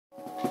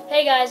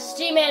Hey guys, it's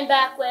G-Man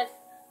back with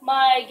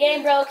my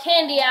Game Bro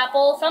candy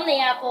apple from the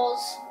apples.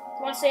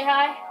 You want to say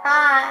hi?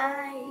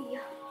 Hi.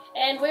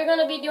 And we're going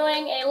to be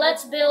doing a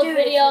let's build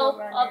video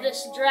of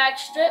this drag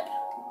strip.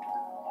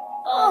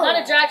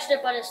 Not a drag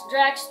strip, but it's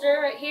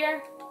dragster right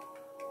here.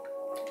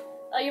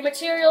 Your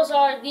materials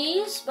are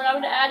these, but I'm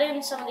going to add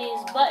in some of these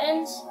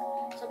buttons.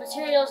 So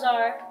materials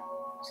are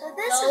So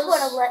this is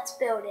what a let's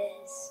build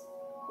is.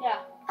 Yeah.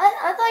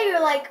 I thought you were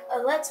like a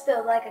let's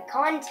build, like a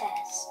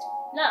contest.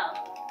 No.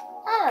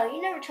 Oh,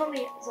 you never told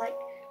me it was like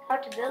how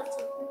to build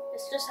something.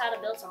 It's just how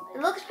to build something.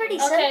 It looks pretty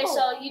simple. Okay,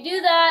 so you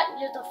do that.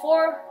 You have the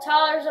 4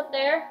 towers up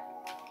there.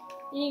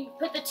 You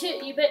put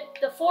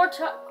the 4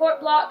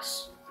 quart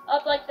blocks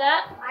up like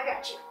that. I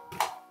got you.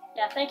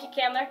 Yeah, thank you,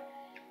 Camler.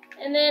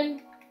 And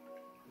then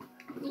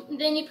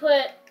you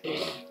put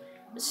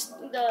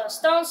the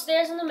stone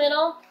stairs in the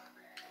middle,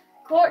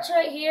 quartz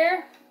right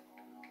here,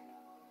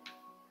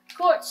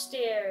 quartz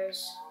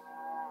stairs,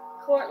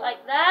 quart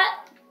like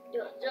that.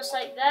 Do it just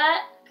like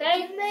that.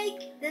 Okay. Did you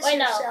make this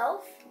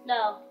yourself?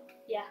 No.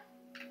 Yeah.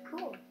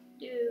 Cool.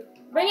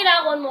 Bring it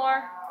out one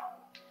more,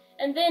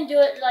 and then do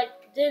it like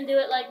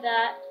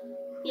that.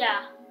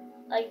 Yeah,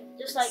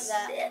 just like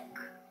that. Sick.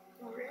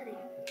 Already.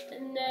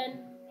 And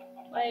then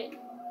wait,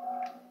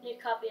 need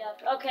to copy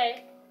after.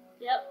 Okay.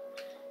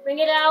 Yep. Bring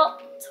it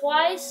out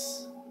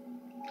twice.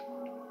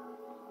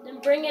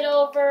 Then bring it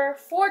over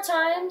 4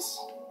 times,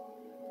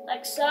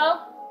 like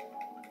so.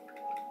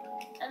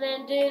 And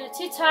then do the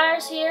 2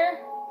 tires here.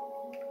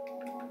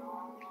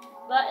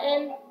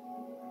 Button.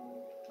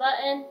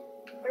 Button.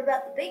 What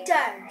about the big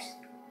tires?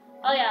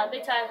 Oh yeah,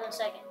 big tires in a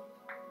second.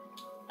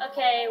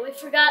 Okay, we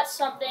forgot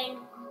something.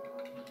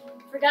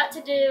 Forgot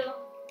to do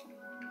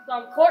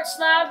quartz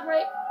slab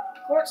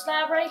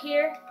right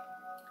here.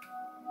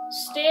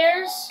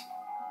 Stairs.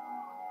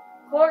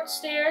 Quartz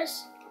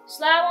stairs.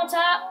 Slab on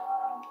top.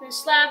 Then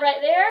slab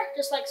right there,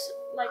 just like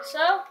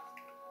so.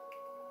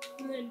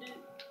 And then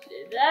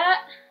do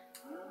that.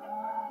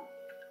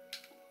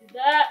 Do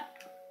that.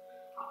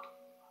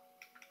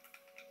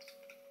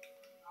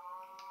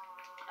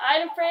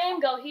 Item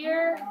frame, go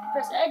here,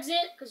 press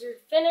exit because you're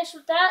finished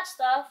with that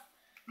stuff.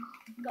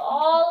 Go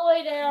all the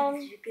way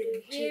down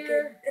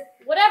here,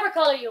 whatever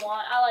color you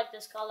want. I like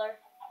this color.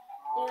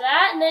 Do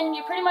that, and then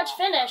you're pretty much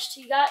finished.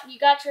 You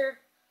got your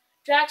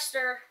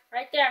dragster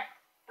right there.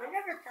 I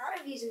never thought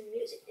of using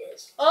music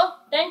discs. Oh,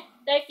 thank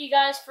you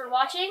guys for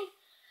watching.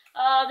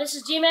 This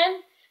is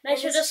G-Man. Make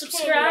sure to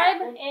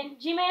subscribe, and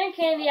G-Man and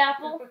Candy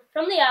Apple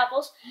from the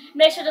apples.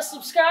 Make sure to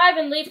subscribe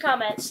and leave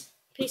comments.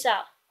 Peace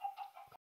out.